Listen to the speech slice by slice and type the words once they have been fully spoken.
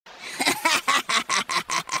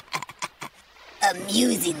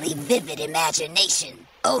amusingly vivid imagination.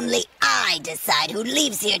 Only I decide who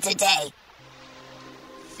leaves here today.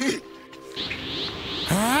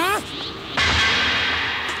 Huh?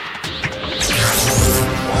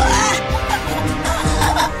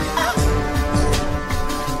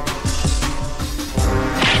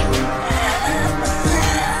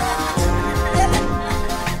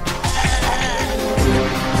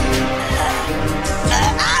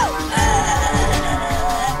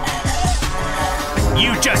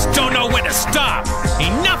 You just don't know when to stop!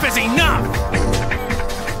 Enough is enough!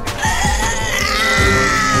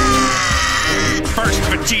 First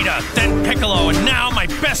Vegeta, then Piccolo, and now my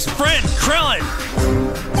best friend, Krillin!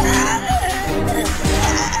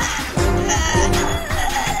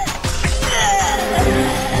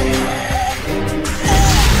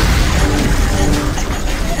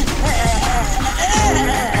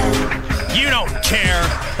 You don't care,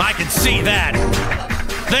 I can see that.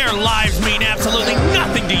 Their lives mean absolutely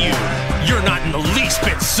nothing to you. You're not in the least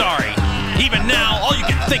bit sorry. Even now, all you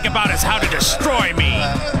can think about is how to destroy me.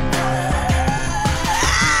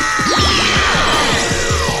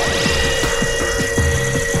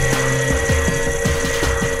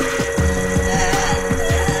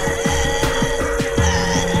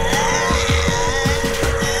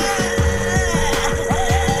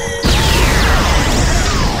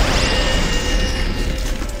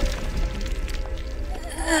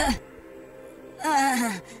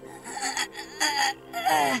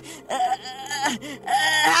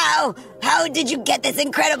 How did you get this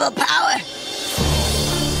incredible power?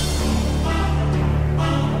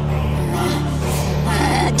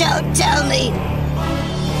 Don't tell me.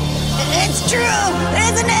 It's true,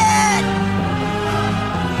 isn't it?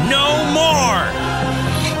 No more!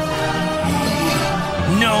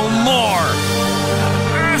 No more!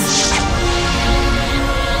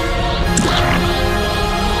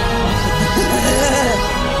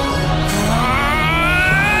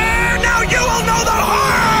 Now you will know the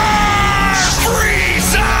horror!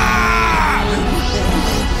 Frieza!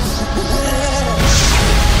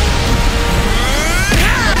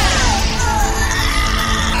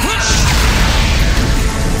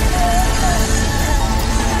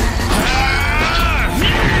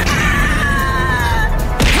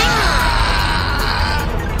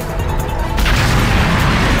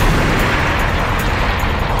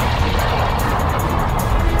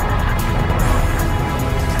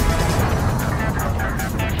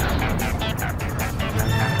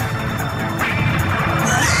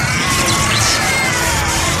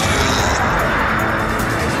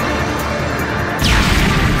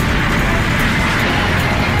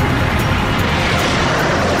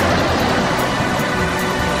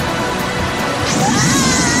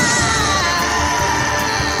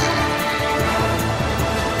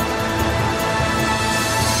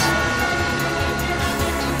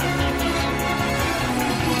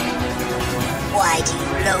 Why do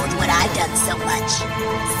you loathe what I've done so much?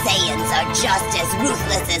 Saiyans are just as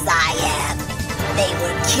ruthless as I am. They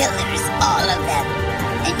were killers, all of them.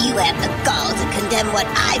 And you have the gall to condemn what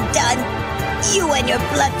I've done? You and your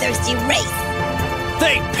bloodthirsty race.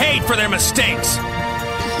 They paid for their mistakes!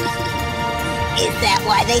 Is that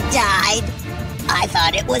why they died? I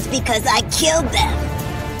thought it was because I killed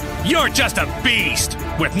them. You're just a beast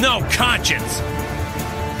with no conscience!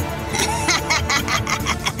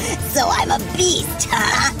 So I'm a beast,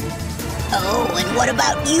 huh? Oh, and what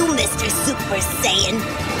about you, Mr. Super Saiyan?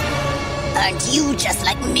 Aren't you just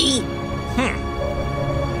like me?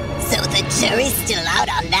 So the jury's still out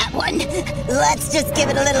on that one. Let's just give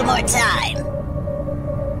it a little more time.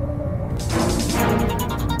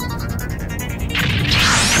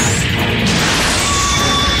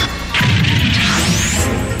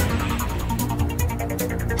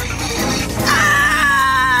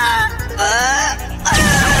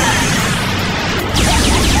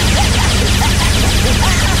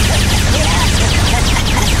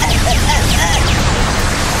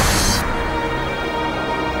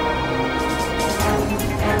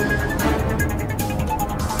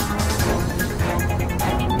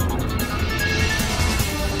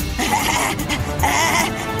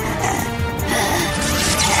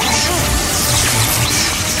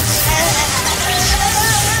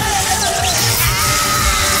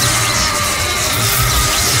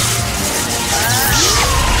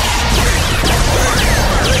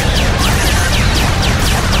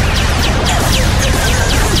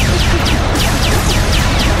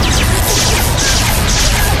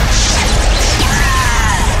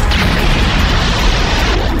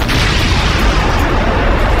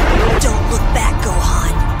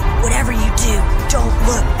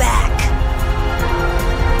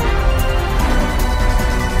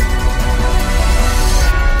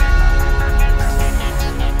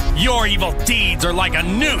 words are like a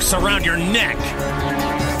noose around your neck.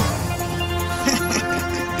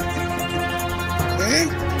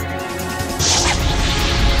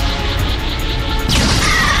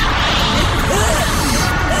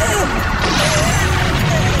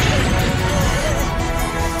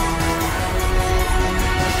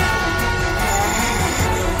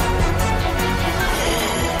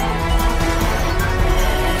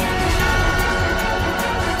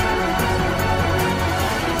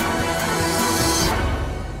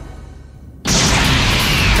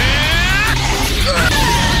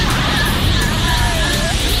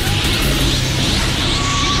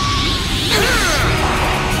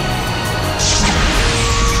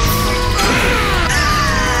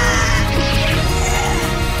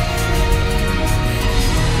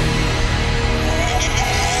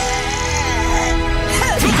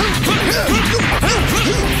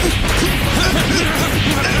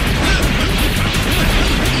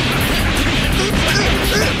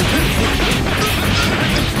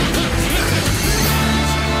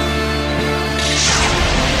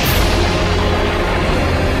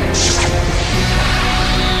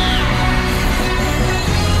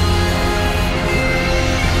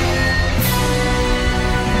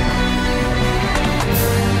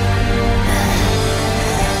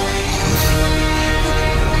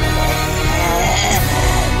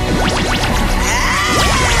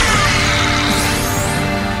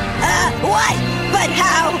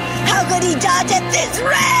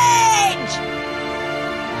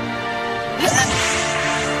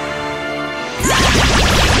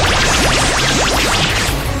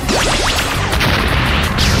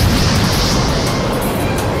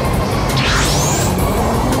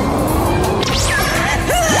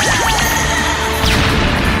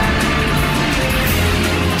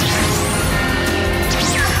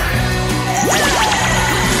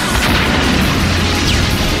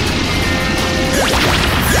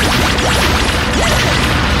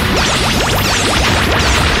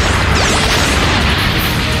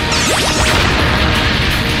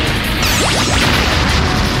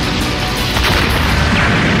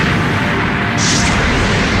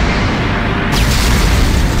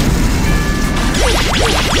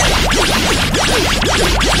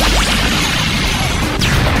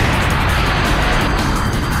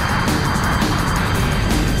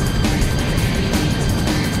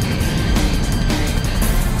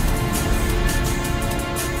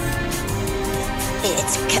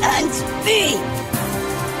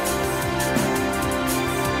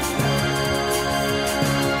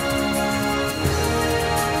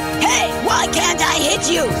 Why can't I hit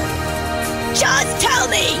you? Just tell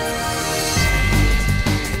me!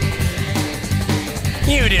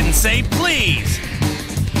 You didn't say please!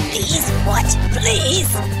 Please? What?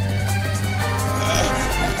 Please?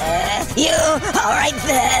 You? Alright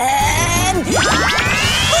then!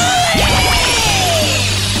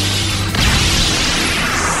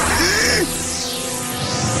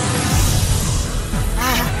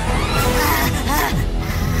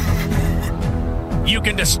 You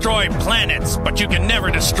can destroy planets, but you can never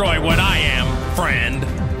destroy what I am, friend.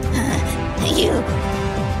 You...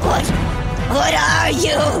 What are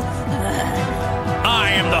you?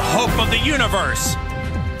 I am the hope of the universe.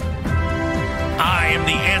 I am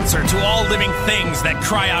the answer to all living things that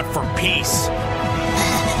cry out for peace.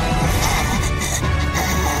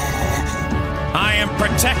 I am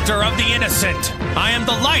protector of the innocent. I am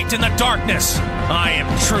the light in the darkness. I am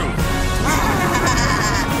truth.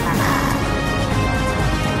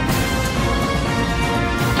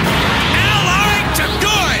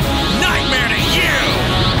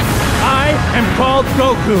 I am called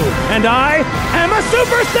Goku, and I am a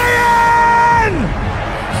Super Saiyan!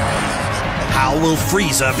 How will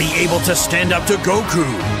Frieza be able to stand up to Goku,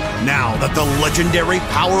 now that the legendary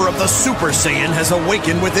power of the Super Saiyan has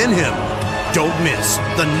awakened within him? Don't miss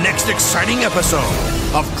the next exciting episode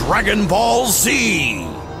of Dragon Ball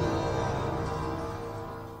Z!